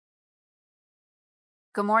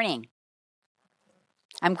Good morning.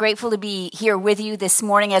 I'm grateful to be here with you this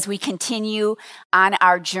morning as we continue on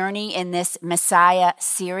our journey in this Messiah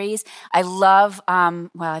series. I love all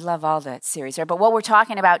the series, right? But what we're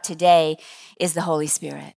talking about today is the Holy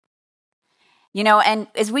Spirit. And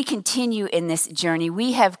as we continue in this journey,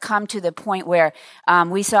 we have come to the point where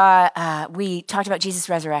we talked about Jesus'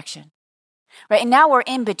 resurrection. Right. And now we're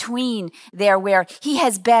in between there where he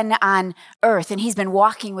has been on earth and he's been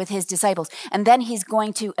walking with his disciples, and then he's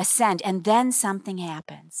going to ascend, and then something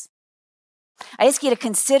happens. I ask you to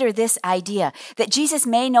consider this idea that Jesus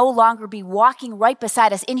may no longer be walking right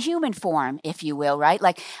beside us in human form, if you will, right?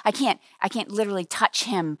 Like I can't literally touch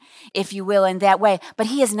him, if you will, in that way, but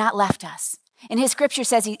he has not left us. And his scripture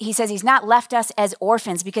says he says he's not left us as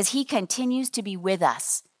orphans because he continues to be with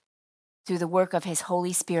us through the work of his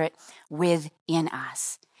Holy Spirit within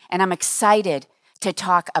us. And I'm excited to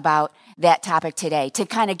talk about that topic today, to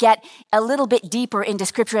kind of get a little bit deeper into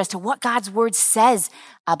Scripture as to what God's Word says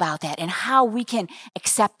about that and how we can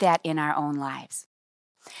accept that in our own lives.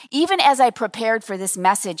 Even as I prepared for this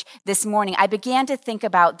message this morning, I began to think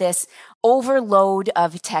about this overload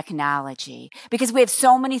of technology because we have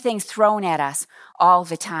so many things thrown at us all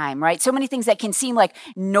the time, right? So many things that can seem like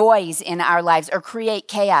noise in our lives or create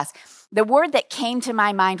chaos. The word that came to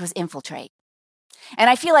my mind was infiltrate. And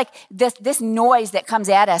I feel like this noise that comes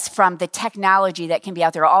at us from the technology that can be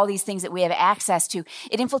out there, all these things that we have access to,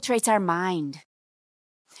 it infiltrates our mind.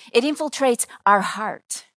 It infiltrates our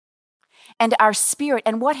heart and our spirit.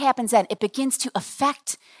 And what happens then? It begins to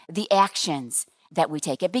affect the actions that we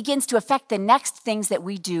take. It begins to affect the next things that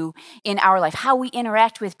we do in our life, how we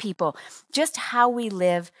interact with people, just how we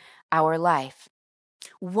live our life.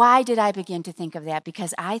 Why did I begin to think of that?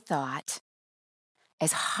 Because I thought,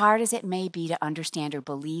 as hard as it may be to understand or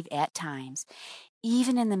believe at times,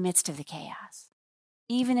 even in the midst of the chaos,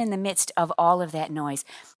 even in the midst of all of that noise,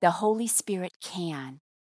 the Holy Spirit can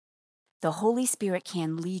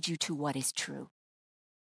lead you to what is true.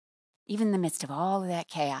 Even in the midst of all of that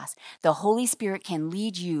chaos, the Holy Spirit can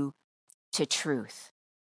lead you to truth.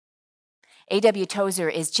 A.W. Tozer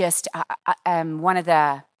is just one of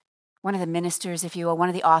the ministers, if you will, one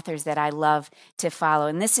of the authors that I love to follow.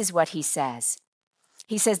 And this is what he says.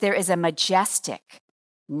 He says, there is a majestic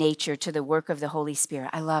nature to the work of the Holy Spirit.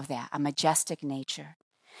 I love that, a majestic nature.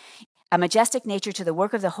 A majestic nature to the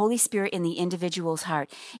work of the Holy Spirit in the individual's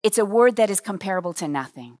heart. It's a word that is comparable to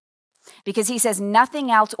nothing. Because he says nothing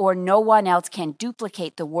else or no one else can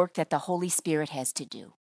duplicate the work that the Holy Spirit has to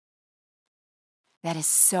do. That is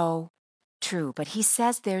so true. But he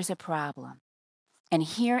says there's a problem. And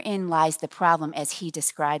herein lies the problem as he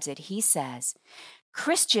describes it. He says,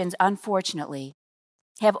 Christians, unfortunately,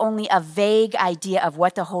 have only a vague idea of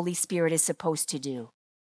what the Holy Spirit is supposed to do.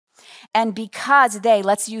 And because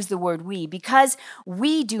let's use the word because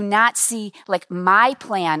we do not see like my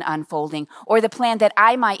plan unfolding or the plan that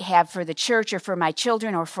I might have for the church or for my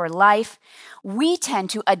children or for life, we tend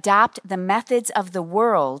to adopt the methods of the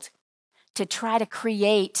world to try to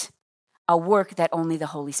create a work that only the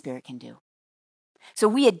Holy Spirit can do. So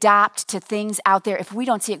we adopt to things out there if we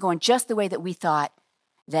don't see it going just the way that we thought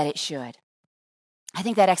that it should. I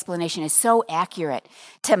think that explanation is so accurate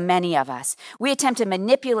to many of us. We attempt to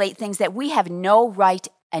manipulate things that we have no right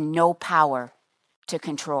and no power to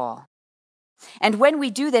control. And when we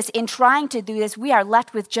do this, in trying to do this, we are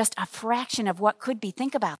left with just a fraction of what could be.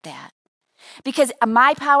 Think about that. Because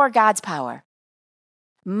my power, God's power,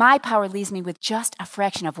 my power leaves me with just a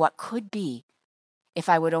fraction of what could be if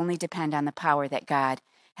I would only depend on the power that God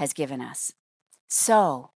has given us.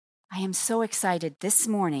 So, I am so excited this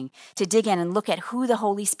morning to dig in and look at who the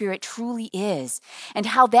Holy Spirit truly is and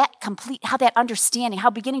how beginning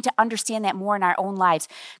to understand that more in our own lives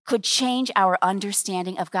could change our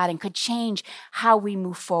understanding of God and could change how we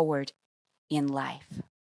move forward in life.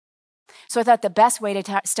 So I thought the best way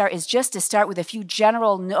to start is just to start with a few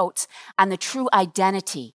general notes on the true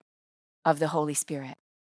identity of the Holy Spirit.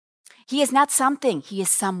 He is not something, he is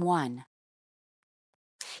someone.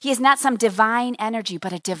 He is not some divine energy,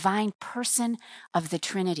 but a divine person of the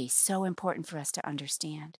Trinity. So important for us to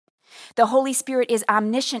understand. The Holy Spirit is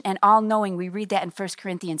omniscient and all-knowing. We read that in 1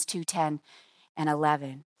 Corinthians 2:10 and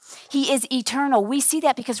 11. He is eternal. We see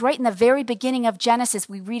that because right in the very beginning of Genesis,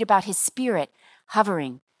 we read about his Spirit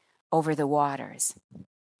hovering over the waters.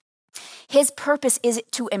 His purpose is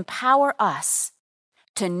to empower us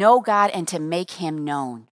to know God and to make him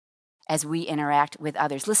known as we interact with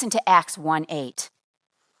others. Listen to Acts 1:8.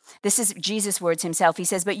 This is Jesus' words himself. He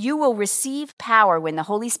says, "But you will receive power when the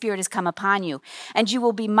Holy Spirit has come upon you, and you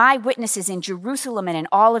will be my witnesses in Jerusalem and in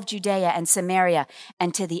all of Judea and Samaria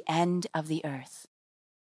and to the end of the earth."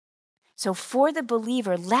 So for the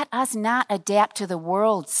believer, let us not adapt to the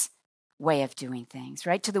world's way of doing things,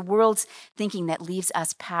 right? To the world's thinking that leaves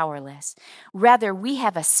us powerless. Rather, we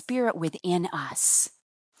have a spirit within us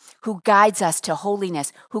who guides us to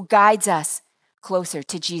holiness, who guides us closer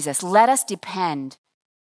to Jesus. Let us depend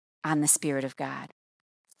on the Spirit of God,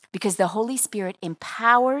 because the Holy Spirit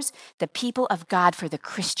empowers the people of God for the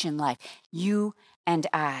Christian life, you and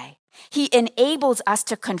I. He enables us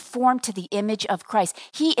to conform to the image of Christ.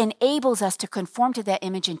 He enables us to conform to that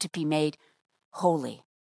image and to be made holy.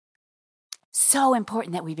 So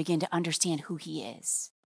important that we begin to understand who he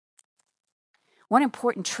is. One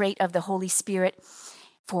important trait of the Holy Spirit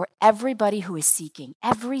for everybody who is seeking,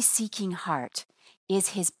 every seeking heart, is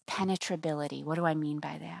his penetrability. What do I mean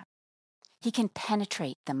by that? He can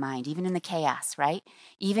penetrate the mind, even in the chaos, right?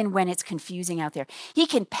 Even when it's confusing out there. He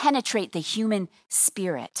can penetrate the human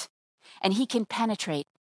spirit, and he can penetrate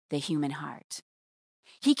the human heart.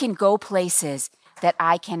 He can go places that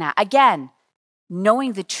I cannot. Again,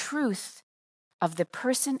 knowing the truth of the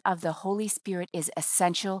person of the Holy Spirit is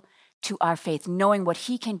essential to our faith, knowing what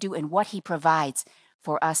he can do and what he provides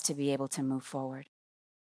for us to be able to move forward.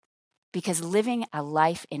 Because living a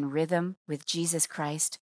life in rhythm with Jesus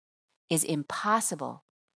Christ is impossible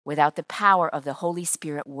without the power of the Holy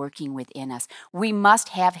Spirit working within us. We must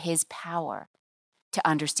have his power to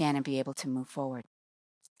understand and be able to move forward.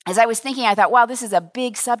 As I was thinking, I thought, wow, this is a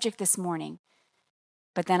big subject this morning.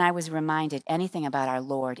 But then I was reminded anything about our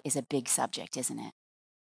Lord is a big subject, isn't it?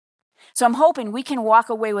 So I'm hoping we can walk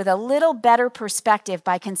away with a little better perspective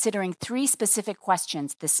by considering 3 specific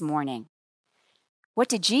questions this morning. What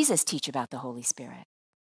did Jesus teach about the Holy Spirit?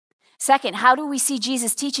 Second, how do we see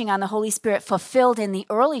Jesus' teaching on the Holy Spirit fulfilled in the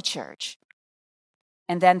early church?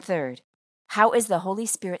 And then third, how is the Holy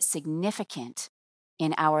Spirit significant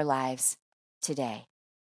in our lives today?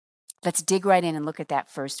 Let's dig right in and look at that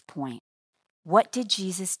first point. What did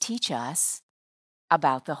Jesus teach us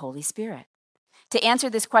about the Holy Spirit? To answer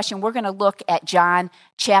this question, we're going to look at John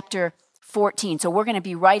chapter 14. So we're going to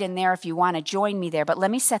be right in there if you want to join me there. But let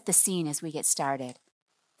me set the scene as we get started.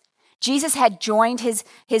 Jesus had joined his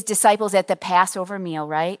disciples at the Passover meal,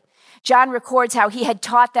 right? John records how he had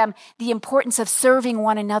taught them the importance of serving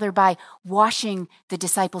one another by washing the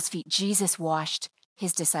disciples' feet. Jesus washed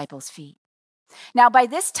his disciples' feet. Now, by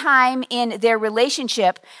this time in their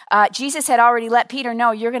relationship, Jesus had already let Peter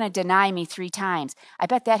know, you're going to deny me 3 times. I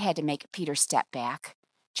bet that had to make Peter step back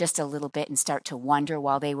just a little bit and start to wonder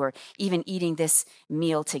while they were even eating this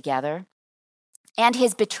meal together. And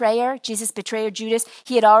his betrayer, Jesus' betrayer, Judas,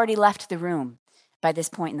 he had already left the room by this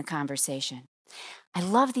point in the conversation. I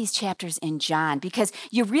love these chapters in John because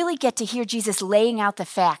you really get to hear Jesus laying out the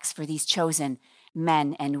facts for these chosen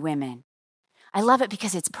men and women. I love it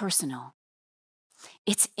because it's personal.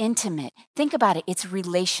 It's intimate. Think about it. It's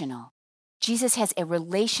relational. Jesus has a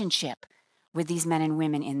relationship with these men and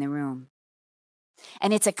women in the room.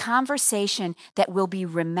 And it's a conversation that will be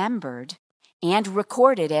remembered and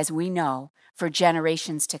recorded, as we know, for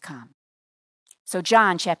generations to come. So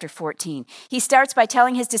John chapter 14, he starts by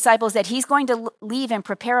telling his disciples that he's going to leave and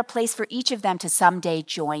prepare a place for each of them to someday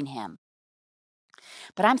join him.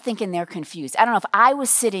 But I'm thinking they're confused. I don't know, if I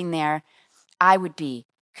was sitting there, I would be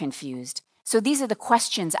confused. So these are the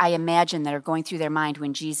questions I imagine that are going through their mind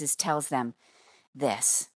when Jesus tells them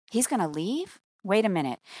this. He's going to leave? Wait a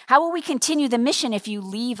minute. How will we continue the mission if you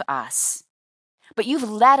leave us? But you've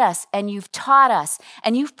led us and you've taught us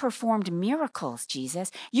and you've performed miracles,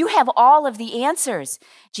 Jesus. You have all of the answers.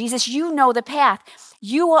 Jesus, you know the path.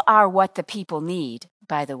 You are what the people need,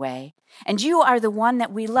 by the way. And you are the one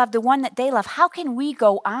that we love, the one that they love. How can we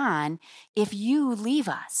go on if you leave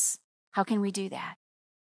us? How can we do that?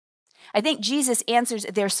 I think Jesus answers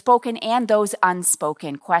their spoken and those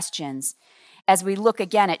unspoken questions as we look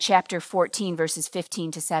again at chapter 14, verses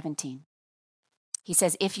 15 to 17. He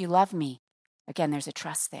says, if you love me, again, there's a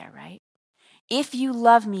trust there, right? If you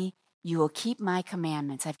love me, you will keep my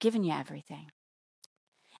commandments. I've given you everything.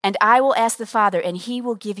 And I will ask the Father, and he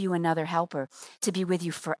will give you another helper to be with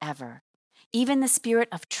you forever, even the Spirit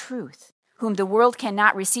of truth, whom the world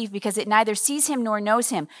cannot receive because it neither sees him nor knows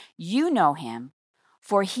him. You know him,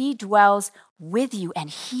 for he dwells with you and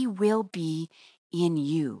he will be in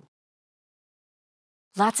you.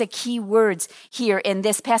 Lots of key words here in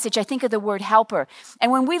this passage. I think of the word helper.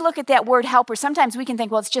 And when we look at that word helper, sometimes we can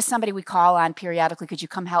think, well, it's just somebody we call on periodically. Could you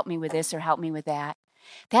come help me with this or help me with that?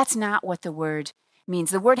 That's not what the word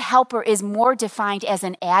means. The word helper is more defined as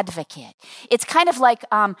an advocate. It's kind of like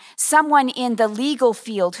someone in the legal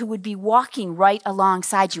field who would be walking right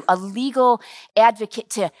alongside you, a legal advocate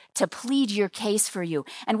to plead your case for you.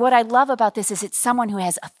 And what I love about this is it's someone who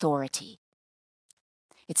has authority.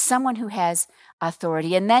 It's someone who has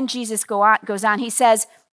authority. And then Jesus goes on. He says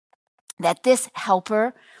that this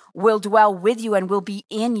helper will dwell with you and will be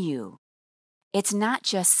in you. It's not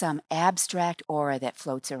just some abstract aura that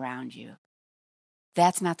floats around you.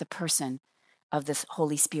 That's not the person of the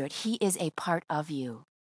Holy Spirit. He is a part of you.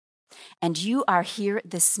 And you are here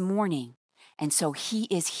this morning. And so he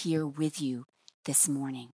is here with you this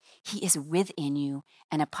morning. He is within you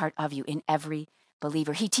and a part of you in every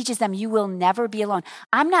believer. He teaches them you will never be alone.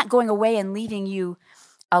 I'm not going away and leaving you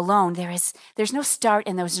alone. There's no start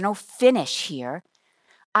and there's no finish here.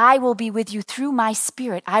 I will be with you through my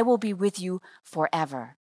Spirit. I will be with you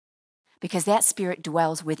forever. Because that Spirit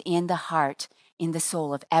dwells within the heart, in the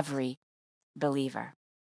soul of every believer.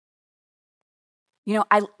 You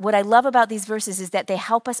know, what I love about these verses is that they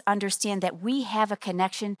help us understand that we have a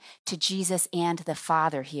connection to Jesus and the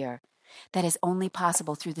Father here that is only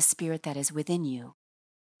possible through the Spirit that is within you,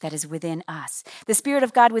 that is within us. The Spirit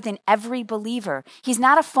of God within every believer. He's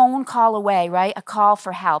not a phone call away, right? A call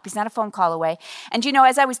for help. He's not a phone call away. And you know,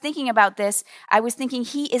 as I was thinking about this, I was thinking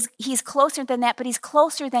he's closer than that, but he's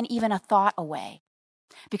closer than even a thought away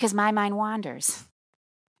because my mind wanders.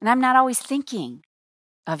 And I'm not always thinking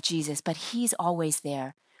of Jesus, but he's always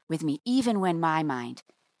there with me, even when my mind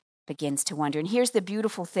begins to wander. And here's the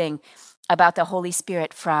beautiful thing about the Holy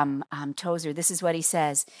Spirit from Tozer. This is what he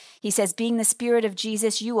says. He says, being the Spirit of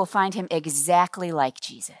Jesus, you will find him exactly like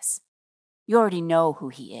Jesus. You already know who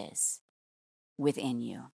he is within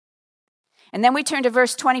you. And then we turn to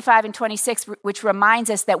verse 25 and 26, which reminds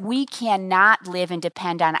us that we cannot live and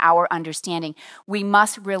depend on our understanding. We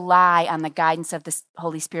must rely on the guidance of the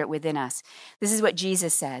Holy Spirit within us. This is what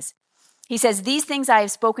Jesus says. He says, these things I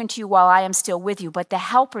have spoken to you while I am still with you, but the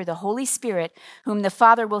Helper, the Holy Spirit, whom the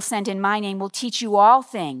Father will send in my name, will teach you all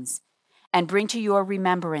things and bring to your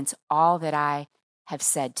remembrance all that I have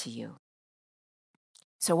said to you.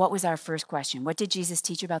 So what was our first question? What did Jesus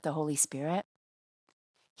teach about the Holy Spirit?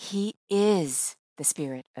 He is the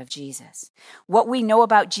Spirit of Jesus. What we know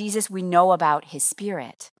about Jesus, we know about his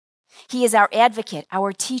Spirit. He is our advocate,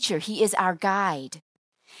 our teacher. He is our guide.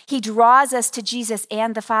 He draws us to Jesus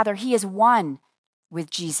and the Father. He is one with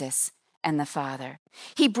Jesus and the Father.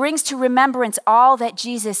 He brings to remembrance all that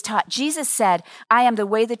Jesus taught. Jesus said, I am the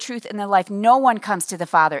way, the truth, and the life. No one comes to the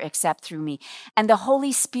Father except through me. And the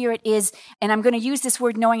Holy Spirit is, and I'm going to use this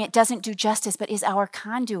word knowing it doesn't do justice, but is our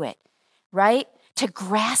conduit, right? To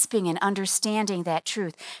grasping and understanding that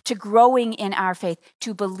truth, to growing in our faith,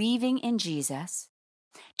 to believing in Jesus,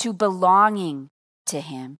 to belonging to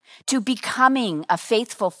him, to becoming a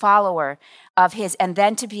faithful follower of his, and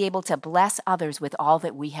then to be able to bless others with all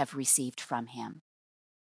that we have received from him.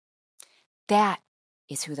 That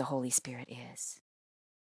is who the Holy Spirit is.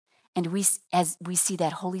 And we see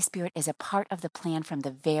that Holy Spirit is a part of the plan from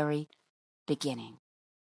the very beginning.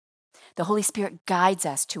 The Holy Spirit guides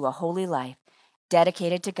us to a holy life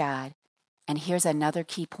dedicated to God. And here's another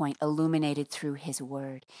key point, illuminated through his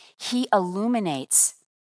word. He illuminates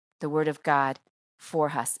the word of God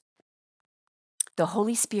for us. The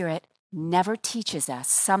Holy Spirit never teaches us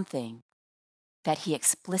something that he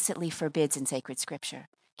explicitly forbids in sacred scripture.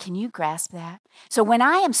 Can you grasp that? So when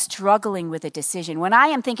I am struggling with a decision, when I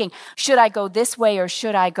am thinking, should I go this way or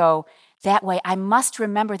should I go that way, I must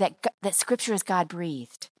remember that scripture is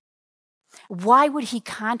God-breathed. Why would he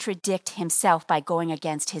contradict himself by going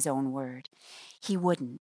against his own word? He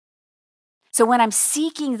wouldn't. So when I'm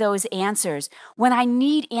seeking those answers, when I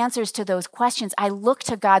need answers to those questions, I look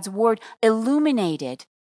to God's word illuminated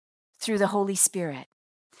through the Holy Spirit.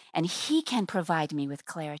 And he can provide me with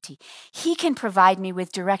clarity. He can provide me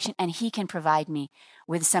with direction, and he can provide me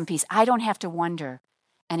with some peace. I don't have to wonder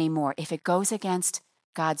anymore. If it goes against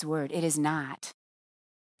God's word, it is not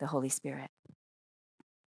the Holy Spirit.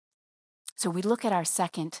 So we look at our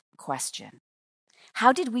second question.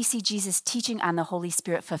 How did we see Jesus teaching on the Holy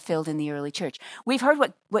Spirit fulfilled in the early church? We've heard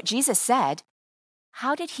what Jesus said.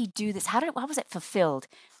 How did he do this? How was it fulfilled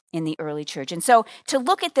in the early church? And so to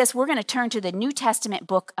look at this, we're going to turn to the New Testament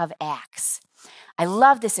book of Acts. I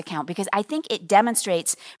love this account because I think it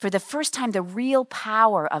demonstrates for the first time the real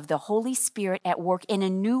power of the Holy Spirit at work in a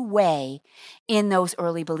new way in those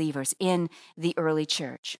early believers, in the early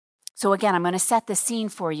church. So again, I'm going to set the scene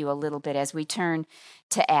for you a little bit as we turn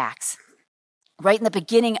to Acts. Right in the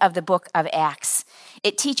beginning of the book of Acts,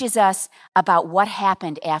 it teaches us about what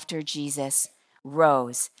happened after Jesus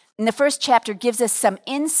rose. And the first chapter gives us some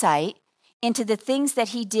insight into the things that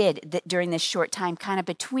he did during this short time, kind of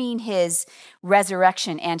between his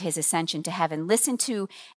resurrection and his ascension to heaven. Listen to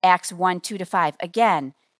Acts 1, 2-5.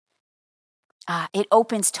 Again, It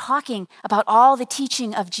opens talking about all the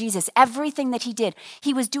teaching of Jesus, everything that he did.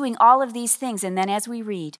 He was doing all of these things. And then as we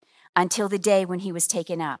read, until the day when he was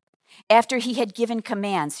taken up, after he had given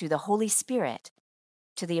commands through the Holy Spirit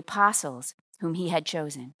to the apostles whom he had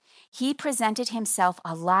chosen, he presented himself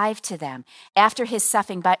alive to them after his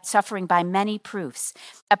suffering by many proofs,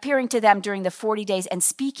 appearing to them during the 40 days and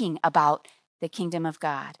speaking about the kingdom of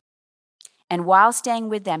God. And while staying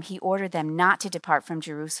with them, he ordered them not to depart from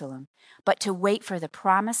Jerusalem, but to wait for the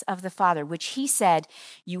promise of the Father, which he said,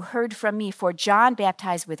 "You heard from me, for John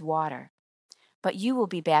baptized with water, but you will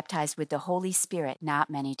be baptized with the Holy Spirit not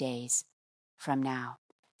many days from now."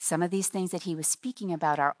 Some of these things that he was speaking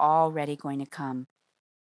about are already going to come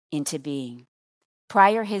into being.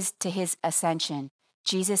 Prior to his ascension,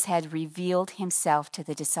 Jesus had revealed himself to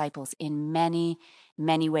the disciples in many,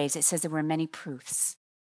 many ways. It says there were many proofs.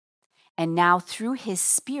 And now through his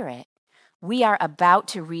Spirit, we are about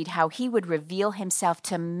to read how he would reveal himself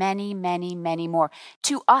to many, many, many more,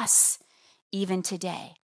 to us even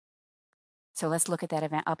today. So let's look at that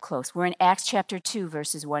event up close. We're in Acts chapter 2,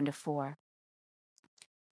 verses 1 to 4.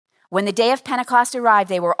 When the day of Pentecost arrived,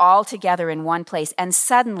 they were all together in one place, and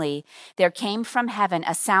suddenly there came from heaven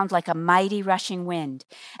a sound like a mighty rushing wind,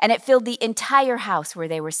 and it filled the entire house where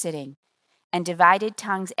they were sitting. And divided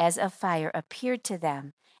tongues as of fire appeared to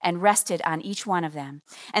them and rested on each one of them.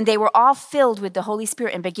 And they were all filled with the Holy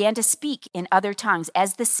Spirit and began to speak in other tongues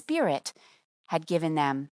as the Spirit had given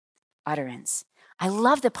them utterance. I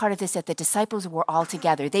love the part of this that the disciples were all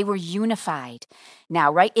together. They were unified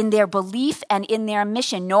now, right? In their belief and in their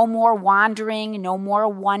mission. No more wandering, no more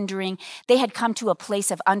wondering. They had come to a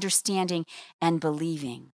place of understanding and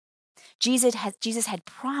believing. Jesus had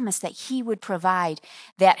promised that he would provide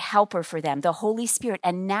that helper for them, the Holy Spirit.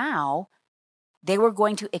 And now they were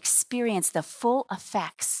going to experience the full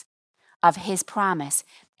effects of his promise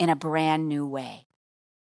in a brand new way.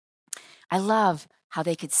 I love how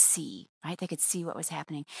they could see, right? They could see what was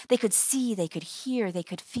happening. They could see, they could hear, they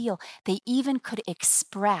could feel. They even could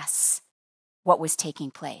express what was taking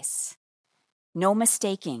place. No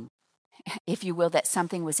mistaking, if you will, that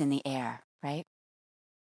something was in the air, right?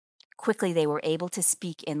 Quickly, they were able to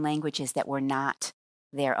speak in languages that were not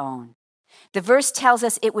their own. The verse tells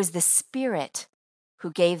us it was the Spirit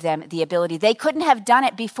who gave them the ability. They couldn't have done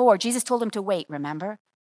it before. Jesus told them to wait, remember?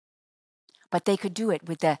 But they could do it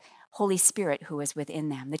with the Holy Spirit who was within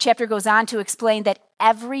them. The chapter goes on to explain that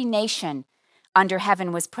every nation under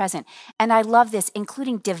heaven was present. And I love this,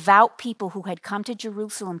 including devout people who had come to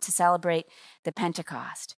Jerusalem to celebrate the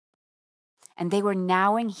Pentecost. And they were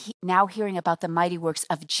now hearing about the mighty works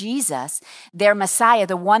of Jesus, their Messiah,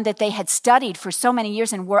 the one that they had studied for so many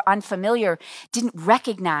years and were unfamiliar, didn't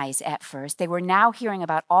recognize at first. They were now hearing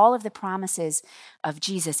about all of the promises of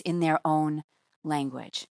Jesus in their own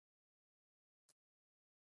language.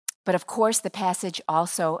 But of course, the passage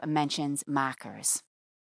also mentions mockers.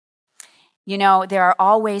 You know, there are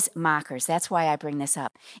always mockers. That's why I bring this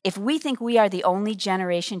up. If we think we are the only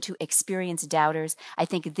generation to experience doubters, I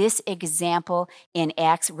think this example in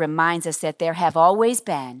Acts reminds us that there have always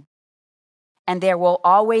been, and there will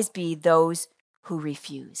always be those who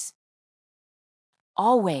refuse.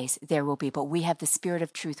 Always there will be, but we have the Spirit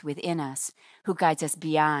of truth within us who guides us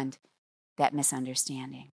beyond that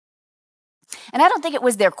misunderstanding. And I don't think it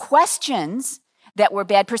was their questions that were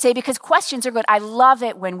bad per se, because questions are good. I love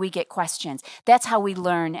it when we get questions. That's how we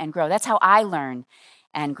learn and grow. That's how I learn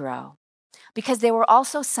and grow. Because there were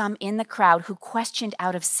also some in the crowd who questioned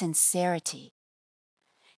out of sincerity.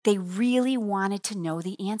 They really wanted to know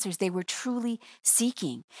the answers. They were truly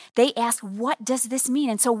seeking. They asked, what does this mean?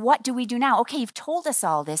 And so what do we do now? Okay, you've told us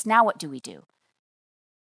all this. Now what do we do?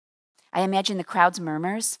 I imagine the crowd's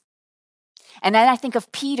murmurs. And then I think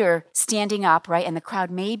of Peter standing up, right? And the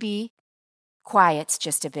crowd maybe quiets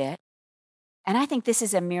just a bit. And I think this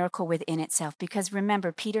is a miracle within itself, because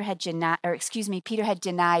remember, Peter had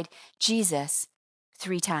denied Jesus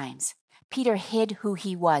 3 times. Peter hid who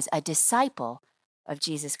he was, a disciple of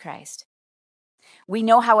Jesus Christ. We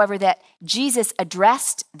know, however, that Jesus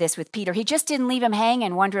addressed this with Peter. He just didn't leave him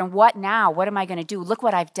hanging, wondering, what now? What am I going to do? Look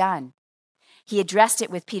what I've done. He addressed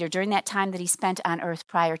it with Peter during that time that he spent on earth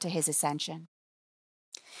prior to his ascension.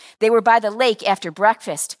 They were by the lake after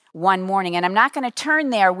breakfast one morning, and I'm not going to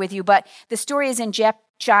turn there with you, but the story is in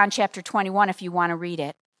John chapter 21 if you want to read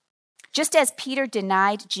it. Just as Peter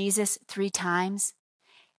denied Jesus 3 times,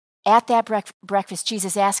 at that breakfast,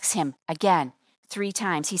 Jesus asks him again 3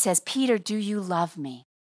 times. He says, "Peter, do you love me?"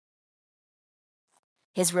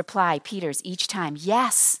 His reply, Peter's, each time,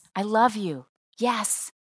 "Yes, I love you.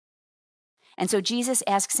 Yes." And so Jesus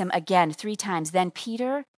asks him again 3 times, "Then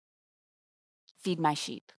Peter, feed my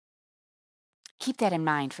sheep." Keep that in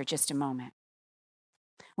mind for just a moment.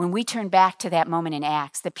 When we turn back to that moment in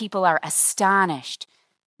Acts, the people are astonished.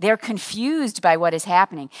 They're confused by what is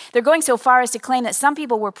happening. They're going so far as to claim that some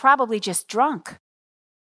people were probably just drunk.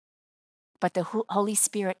 But the Holy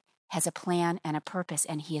Spirit has a plan and a purpose,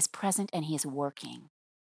 and he is present and he is working.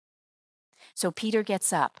 So Peter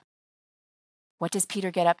gets up. What does Peter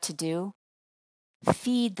get up to do?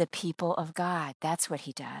 Feed the people of God. That's what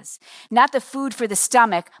he does. Not the food for the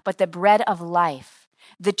stomach, but the bread of life.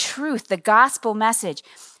 The truth, the gospel message.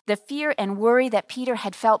 The fear and worry that Peter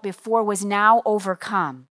had felt before was now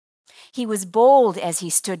overcome. He was bold as he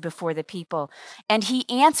stood before the people, and he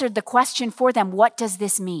answered the question for them, what does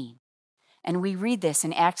this mean? And we read this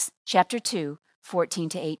in Acts chapter 2, 14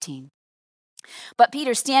 to 18. But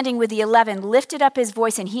Peter, standing with the 11, lifted up his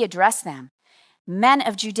voice and he addressed them. Men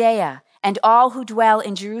of Judea and all who dwell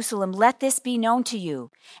in Jerusalem, let this be known to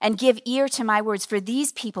you, and give ear to my words, for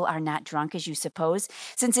these people are not drunk, as you suppose,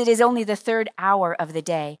 since it is only the 3rd hour of the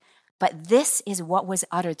day. But this is what was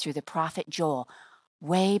uttered through the prophet Joel,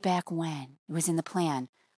 way back when. It was in the plan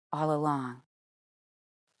all along.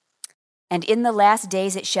 And in the last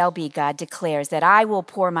days it shall be, God declares, that I will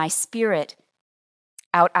pour out my spirit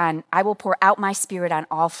on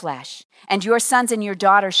all flesh. And your sons and your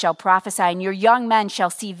daughters shall prophesy, and your young men shall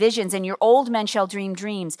see visions, and your old men shall dream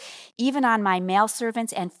dreams. Even on my male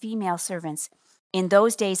servants and female servants, in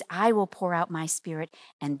those days I will pour out my spirit,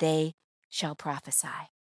 and they shall prophesy.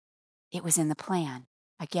 It was in the plan,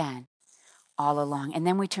 again, all along. And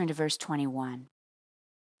then we turn to verse 21.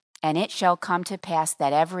 And it shall come to pass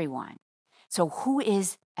that everyone. So who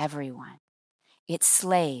is everyone? It's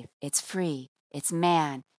slave, it's free, it's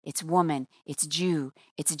man, it's woman, it's Jew,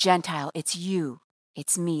 it's Gentile, it's you,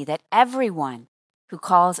 it's me, that everyone who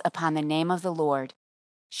calls upon the name of the Lord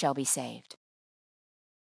shall be saved.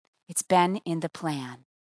 It's been in the plan.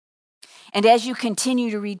 And as you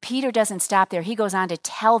continue to read, Peter doesn't stop there. He goes on to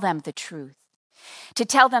tell them the truth, to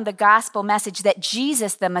tell them the gospel message that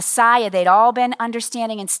Jesus, the Messiah they'd all been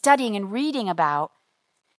understanding and studying and reading about,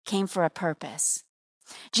 came for a purpose.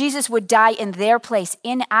 Jesus would die in their place,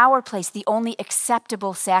 in our place, the only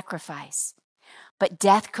acceptable sacrifice. But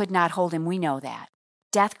death could not hold him. We know that.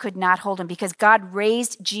 Death could not hold him because God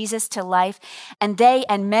raised Jesus to life, and they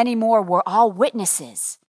and many more were all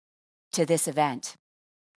witnesses to this event.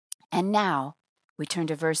 And now we turn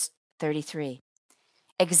to verse 33.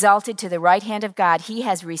 Exalted to the right hand of God, he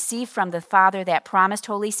has received from the Father that promised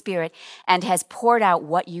Holy Spirit and has poured out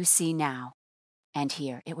what you see now and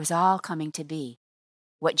hear. It was all coming to be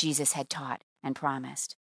what Jesus had taught and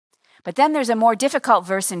promised. But then there's a more difficult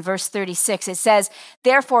verse in verse 36. It says,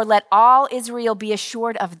 therefore let all Israel be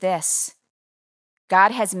assured of this.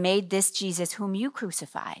 God has made this Jesus whom you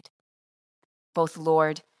crucified, both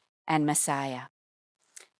Lord and Messiah.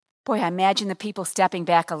 Boy, I imagine the people stepping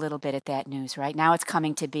back a little bit at that news, right? Now it's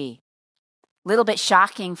coming to be. A little bit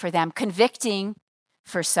shocking for them, convicting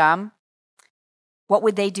for some. What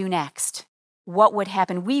would they do next? What would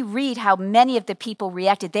happen? We read how many of the people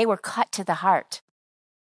reacted. They were cut to the heart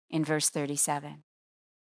in verse 37.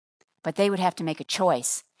 But they would have to make a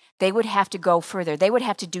choice. They would have to go further. They would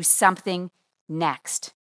have to do something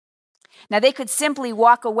next. Now, they could simply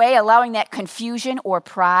walk away, allowing that confusion or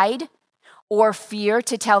pride or fear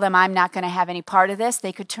to tell them, I'm not going to have any part of this.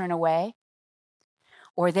 They could turn away.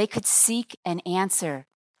 Or they could seek an answer,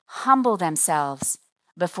 humble themselves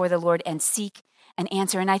before the Lord and seek an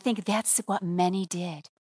answer. And I think that's what many did.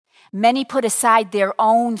 Many put aside their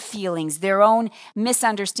own feelings, their own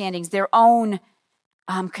misunderstandings, their own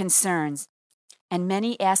concerns. And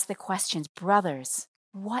many asked the questions, brothers,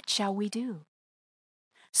 what shall we do?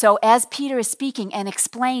 So as Peter is speaking and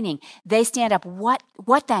explaining, they stand up. What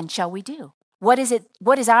then shall we do? What is it?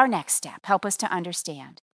 What is our next step? Help us to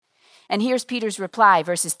understand. And here's Peter's reply,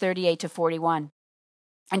 verses 38 to 41.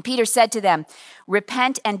 And Peter said to them,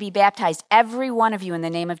 repent and be baptized, every one of you, in the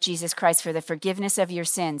name of Jesus Christ for the forgiveness of your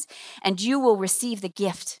sins, and you will receive the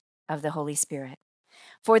gift of the Holy Spirit.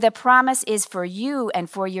 For the promise is for you and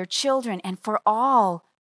for your children and for all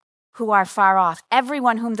who are far off,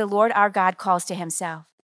 everyone whom the Lord our God calls to himself.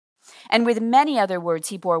 And with many other words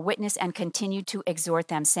he bore witness and continued to exhort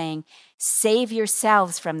them, saying, save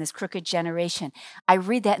yourselves from this crooked generation. I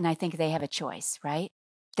read that and I think they have a choice, right?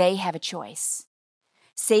 They have a choice.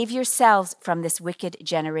 Save yourselves from this wicked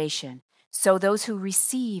generation. So those who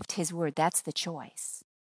received his word, that's the choice.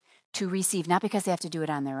 To receive, not because they have to do it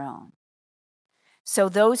on their own. So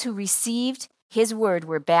those who received his word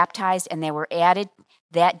were baptized, and there were added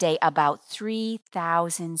that day about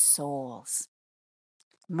 3,000 souls.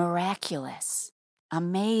 Miraculous.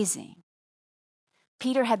 Amazing.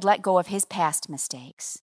 Peter had let go of his past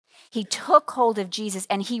mistakes. He took hold of Jesus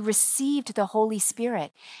and he received the Holy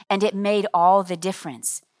Spirit. And it made all the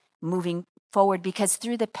difference moving forward, because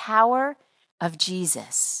through the power of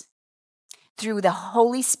Jesus, through the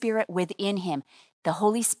Holy Spirit within him, the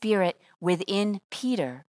Holy Spirit within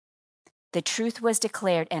Peter, the truth was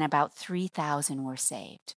declared and about 3,000 were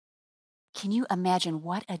saved. Can you imagine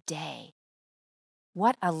what a day?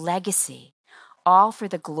 What a legacy. All for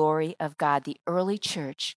the glory of God. The early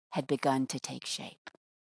church had begun to take shape.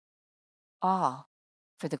 All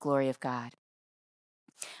for the glory of God.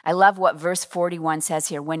 I love what verse 41 says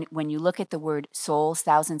here. When you look at the word souls,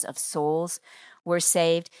 thousands of souls were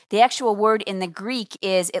saved. The actual word in the Greek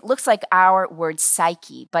it looks like our word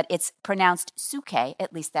psyche, but it's pronounced suke.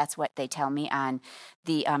 At least that's what they tell me on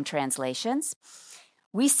the translations.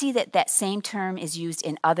 We see that same term is used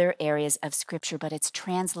in other areas of Scripture, but it's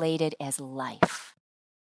translated as life.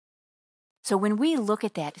 So when we look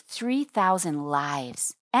at that, 3,000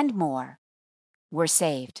 lives and more were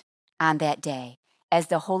saved on that day as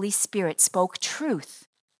the Holy Spirit spoke truth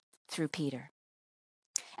through Peter.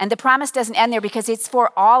 And the promise doesn't end there, because it's for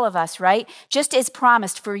all of us, right? Just as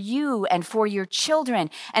promised for you and for your children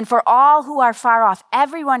and for all who are far off,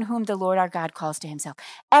 everyone whom the Lord our God calls to himself,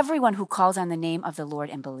 everyone who calls on the name of the Lord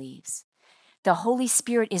and believes. The Holy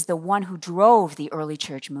Spirit is the one who drove the early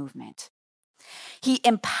church movement. He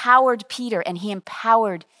empowered Peter and he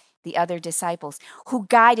empowered the other disciples, who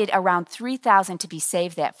guided around 3,000 to be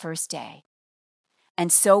saved that first day.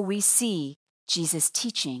 And so we see Jesus'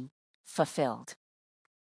 teaching fulfilled.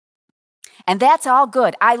 And that's all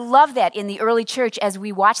good. I love that in the early church as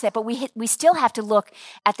we watch that, but we still have to look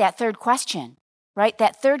at that third question, right?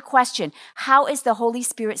 That third question, how is the Holy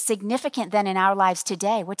Spirit significant then in our lives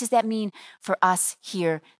today? What does that mean for us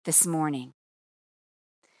here this morning?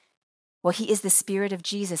 Well, he is the Spirit of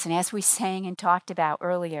Jesus, and as we sang and talked about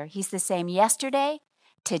earlier, he's the same yesterday,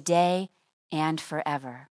 today, and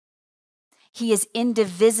forever. He is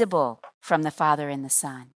indivisible from the Father and the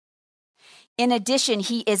Son. In addition,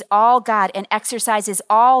 he is all God and exercises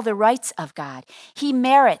all the rights of God. He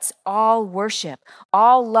merits all worship,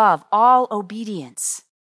 all love, all obedience.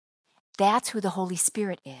 That's who the Holy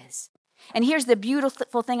Spirit is. And here's the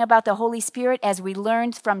beautiful thing about the Holy Spirit, as we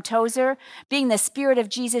learned from Tozer, being the Spirit of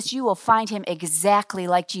Jesus, you will find him exactly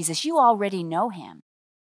like Jesus. You already know him,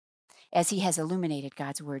 as he has illuminated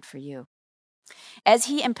God's word for you. As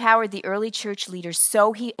he empowered the early church leaders,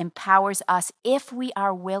 so he empowers us if we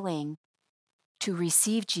are willing to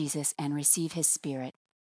receive Jesus and receive his Spirit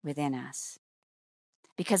within us.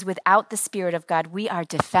 Because without the Spirit of God, we are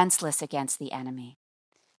defenseless against the enemy.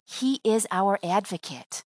 He is our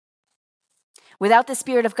advocate. Without the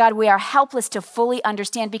Spirit of God, we are helpless to fully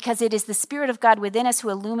understand, because it is the Spirit of God within us who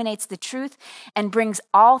illuminates the truth and brings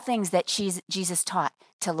all things that Jesus taught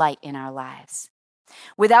to light in our lives.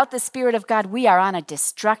 Without the Spirit of God, we are on a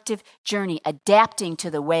destructive journey, adapting to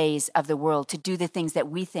the ways of the world to do the things that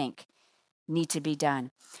we think need to be done.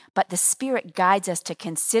 But the Spirit guides us to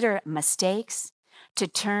consider mistakes, to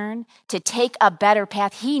turn, to take a better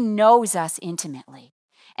path. He knows us intimately,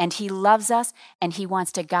 and he loves us, and he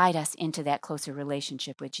wants to guide us into that closer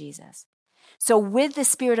relationship with Jesus. So with the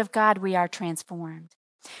Spirit of God, we are transformed.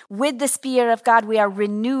 With the Spirit of God, we are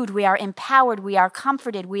renewed, we are empowered, we are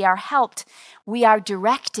comforted, we are helped, we are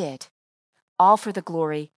directed, all for the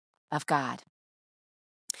glory of God.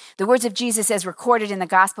 The words of Jesus as recorded in the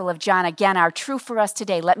Gospel of John, again, are true for us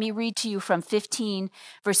today. Let me read to you from 15,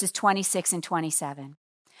 verses 26 and 27.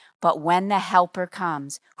 But when the Helper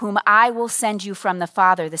comes, whom I will send you from the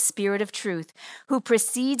Father, the Spirit of truth, who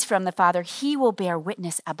proceeds from the Father, he will bear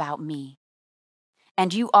witness about me.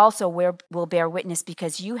 And you also will bear witness,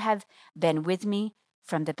 because you have been with me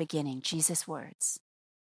from the beginning. Jesus' words.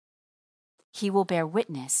 He will bear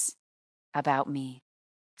witness about me.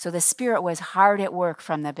 So the Spirit was hard at work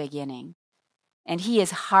from the beginning, and he is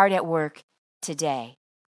hard at work today,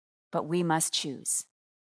 but we must choose.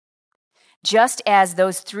 Just as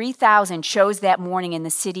those 3,000 chose that morning in the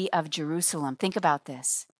city of Jerusalem. Think about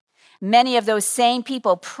this. Many of those same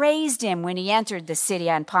people praised him when he entered the city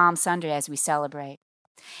on Palm Sunday, as we celebrate.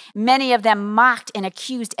 Many of them mocked and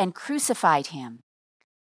accused and crucified him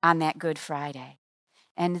on that Good Friday.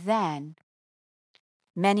 And then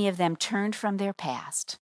many of them turned from their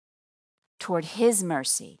past toward his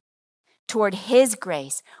mercy, toward his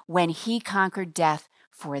grace, when he conquered death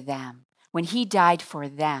for them, when he died for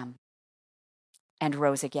them and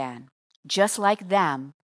rose again. Just like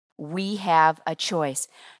them, we have a choice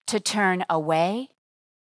to turn away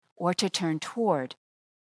or to turn toward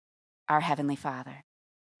our Heavenly Father.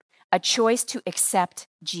 A choice to accept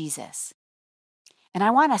Jesus And I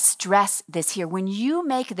want to stress this here. When you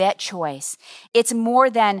make that choice, it's more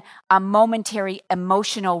than a momentary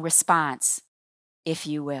emotional response, if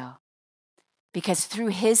you will. Because through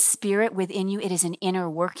his Spirit within you, it is an inner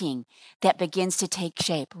working that begins to take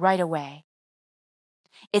shape right away.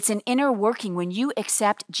 It's an inner working. When you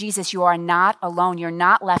accept Jesus, you are not alone. You're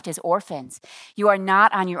not left as orphans. You are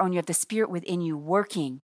not on your own. You have the Spirit within you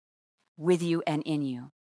working with you and in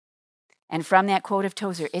you. And from that quote of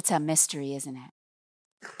Tozer, it's a mystery, isn't it?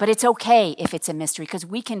 But it's okay if it's a mystery because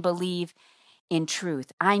we can believe in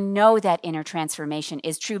truth. I know that inner transformation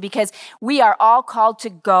is true because we are all called to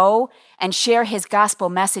go and share his gospel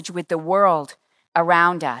message with the world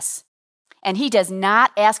around us. And he does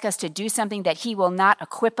not ask us to do something that he will not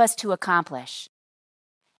equip us to accomplish.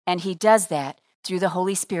 And he does that through the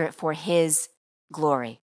Holy Spirit for his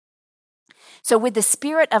glory. So with the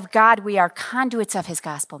Spirit of God, we are conduits of his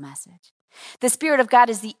gospel message. The Spirit of God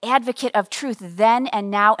is the advocate of truth then and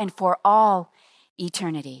now and for all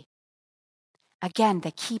eternity. Again,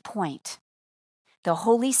 the key point. The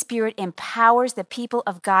Holy Spirit empowers the people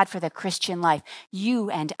of God for the Christian life, you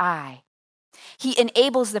and I. He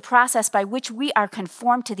enables the process by which we are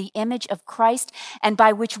conformed to the image of Christ and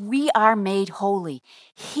by which we are made holy.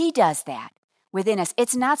 He does that within us.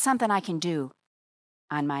 It's not something I can do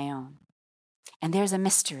on my own. And there's a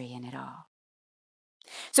mystery in it all.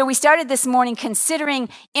 So we started this morning considering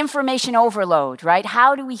information overload, right?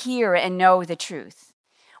 How do we hear and know the truth?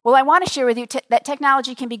 Well, I want to share with you that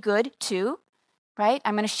technology can be good too, right?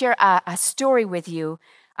 I'm going to share a story with you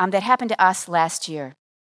that happened to us last year.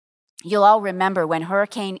 You'll all remember when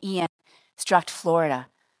Hurricane Ian struck Florida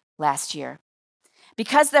last year.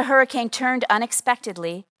 Because the hurricane turned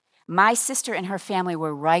unexpectedly, my sister and her family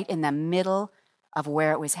were right in the middle of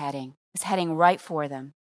where it was heading. It was heading right for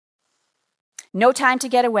them. No time to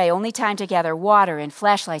get away, only time to gather water and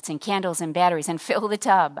flashlights and candles and batteries and fill the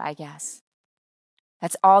tub, I guess.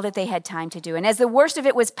 That's all that they had time to do. And as the worst of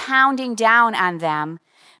it was pounding down on them,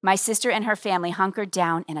 my sister and her family hunkered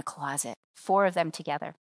down in a closet, 4 of them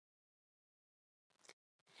together.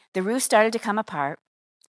 The roof started to come apart.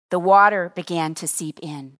 The water began to seep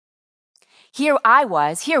in. Here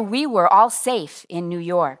we were all safe in New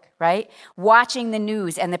York, right? Watching the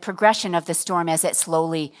news and the progression of the storm as it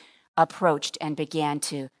slowly approached and began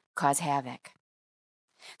to cause havoc.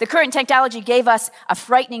 The current technology gave us a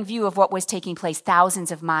frightening view of what was taking place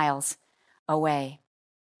thousands of miles away.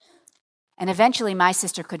 And eventually my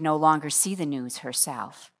sister could no longer see the news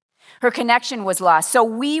herself. Her connection was lost. So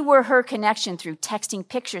we were her connection through texting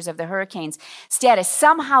pictures of the hurricane's status.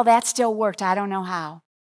 Somehow that still worked. I don't know how.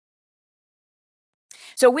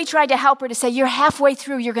 So we tried to help her to say, you're halfway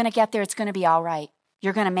through. You're going to get there. It's going to be all right.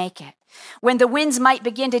 You're going to make it. When the winds might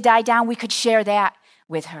begin to die down, we could share that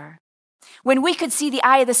with her. When we could see the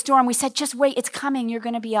eye of the storm, we said, just wait, it's coming. You're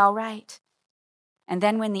going to be all right. And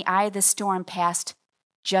then when the eye of the storm passed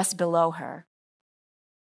just below her,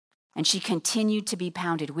 and she continued to be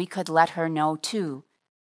pounded, we could let her know, too,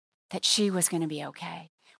 that she was going to be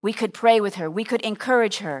okay. We could pray with her. We could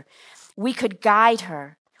encourage her. We could guide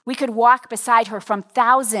her. We could walk beside her from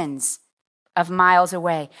thousands of miles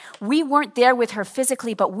away. We weren't there with her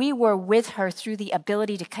physically, but we were with her through the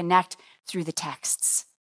ability to connect through the texts.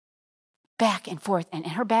 Back and forth. And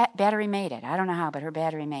her battery made it. I don't know how, but her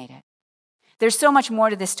battery made it. There's so much more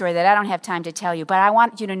to this story that I don't have time to tell you, but I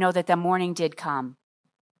want you to know that the morning did come.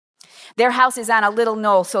 Their house is on a little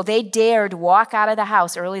knoll, so they dared walk out of the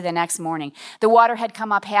house early the next morning. The water had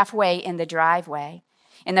come up halfway in the driveway,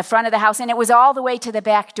 in the front of the house, and it was all the way to the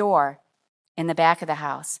back door in the back of the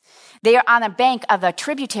house. They are on the bank of a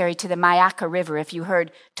tributary to the Myakka River, if you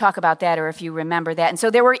heard talk about that or if you remember that. And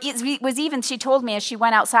so she told me as she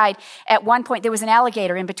went outside, at one point there was an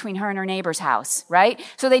alligator in between her and her neighbor's house, right?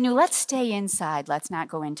 So they knew, let's stay inside. Let's not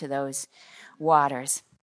go into those waters.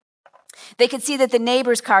 They could see that the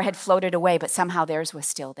neighbor's car had floated away, but somehow theirs was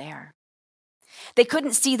still there. They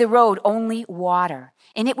couldn't see the road, only water.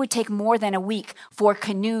 And it would take more than a week for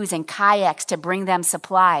canoes and kayaks to bring them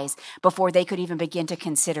supplies before they could even begin to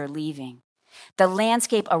consider leaving. The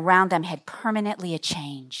landscape around them had permanently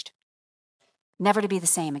changed, never to be the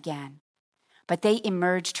same again. But they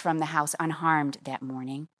emerged from the house unharmed that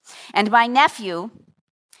morning. And my nephew,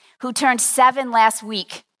 who turned 7 last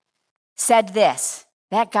week, said this,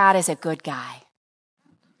 that God is a good guy.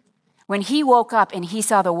 When he woke up and he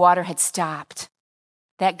saw the water had stopped,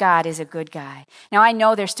 that God is a good guy. Now, I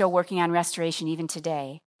know they're still working on restoration even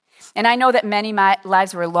today. And I know that many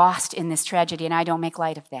lives were lost in this tragedy, and I don't make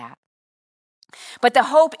light of that. But the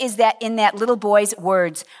hope is that in that little boy's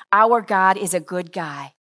words, our God is a good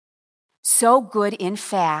guy. So good, in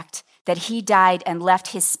fact, that he died and left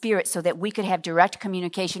his spirit so that we could have direct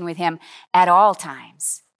communication with him at all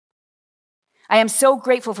times. I am so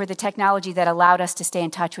grateful for the technology that allowed us to stay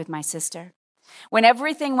in touch with my sister. When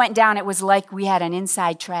everything went down, it was like we had an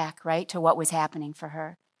inside track, right, to what was happening for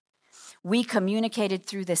her. We communicated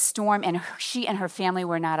through the storm, and she and her family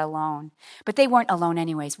were not alone. But they weren't alone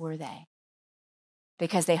anyways, were they?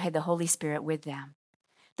 Because they had the Holy Spirit with them.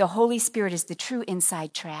 The Holy Spirit is the true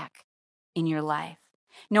inside track in your life.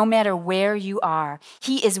 No matter where you are,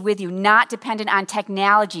 he is with you, not dependent on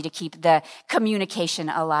technology to keep the communication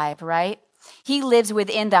alive, right? He lives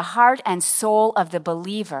within the heart and soul of the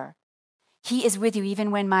believer. He is with you even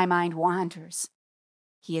when my mind wanders.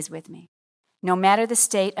 He is with me. No matter the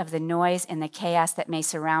state of the noise and the chaos that may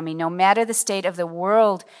surround me, no matter the state of the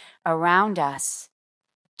world around us,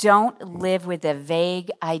 don't live with the vague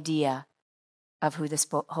idea of who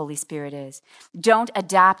the Holy Spirit is. Don't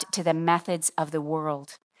adapt to the methods of the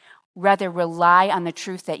world. Rather, rely on the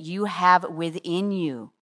truth that you have within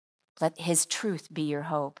you. Let his truth be your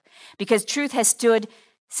hope. Because truth has stood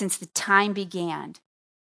since the time began,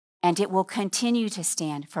 and it will continue to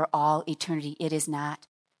stand for all eternity. It is not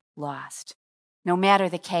lost, no matter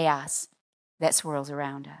the chaos that swirls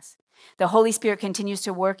around us. The Holy Spirit continues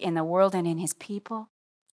to work in the world and in his people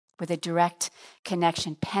with a direct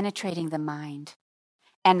connection, penetrating the mind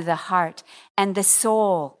and the heart and the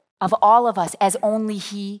soul of all of us as only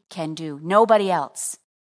he can do. Nobody else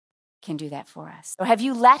can do that for us. Or have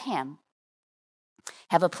you let him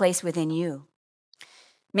have a place within you?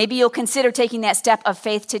 Maybe you'll consider taking that step of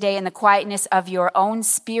faith today in the quietness of your own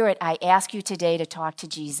spirit. I ask you today to talk to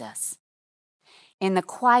Jesus. In the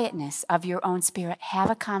quietness of your own spirit,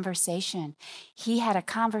 have a conversation. He had a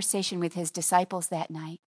conversation with his disciples that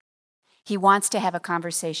night. He wants to have a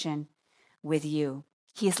conversation with you.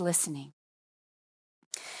 He is listening.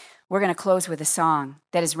 We're going to close with a song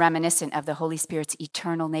that is reminiscent of the Holy Spirit's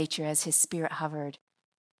eternal nature as his spirit hovered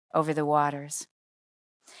over the waters.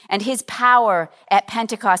 And his power at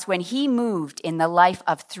Pentecost when he moved in the life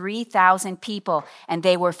of 3,000 people and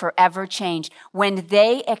they were forever changed. When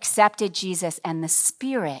they accepted Jesus and the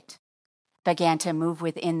Spirit began to move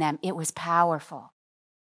within them, it was powerful.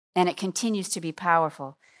 And it continues to be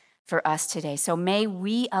powerful for us today. So may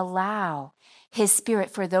we allow his Spirit,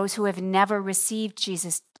 for those who have never received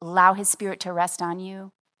Jesus, allow his Spirit to rest on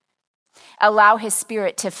you. Allow his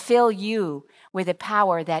Spirit to fill you with a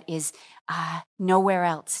power that is nowhere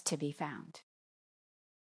else to be found.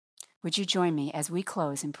 Would you join me as we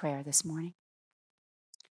close in prayer this morning?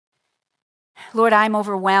 Lord, I'm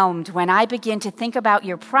overwhelmed when I begin to think about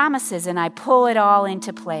your promises and I pull it all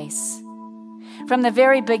into place. From the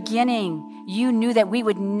very beginning, you knew that we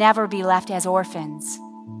would never be left as orphans,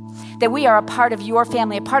 that we are a part of your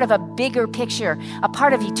family, a part of a bigger picture, a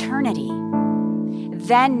part of eternity.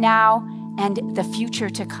 Then, now, and the future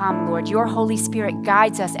to come, Lord. Your Holy Spirit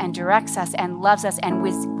guides us and directs us and loves us and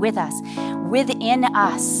with us, within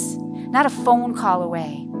us, not a phone call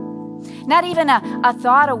away, not even a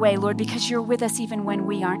thought away, Lord, because you're with us even when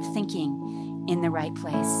we aren't thinking in the right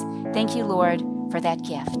place. Thank you, Lord, for that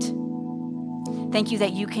gift. Thank you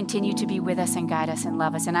that you continue to be with us and guide us and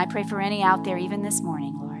love us. And I pray for any out there, even this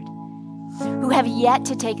morning, Lord, who have yet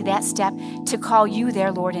to take that step to call you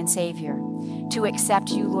their Lord and Savior, to accept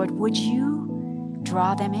you, Lord. Would you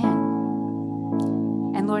draw them in?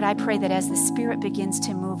 And Lord, I pray that as the Spirit begins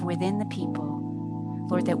to move within the people,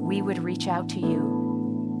 Lord, that we would reach out to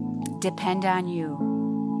you, depend on you,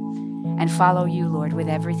 and follow you, Lord, with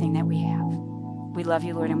everything that we have. We love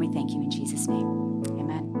you, Lord, and we thank you in Jesus' name.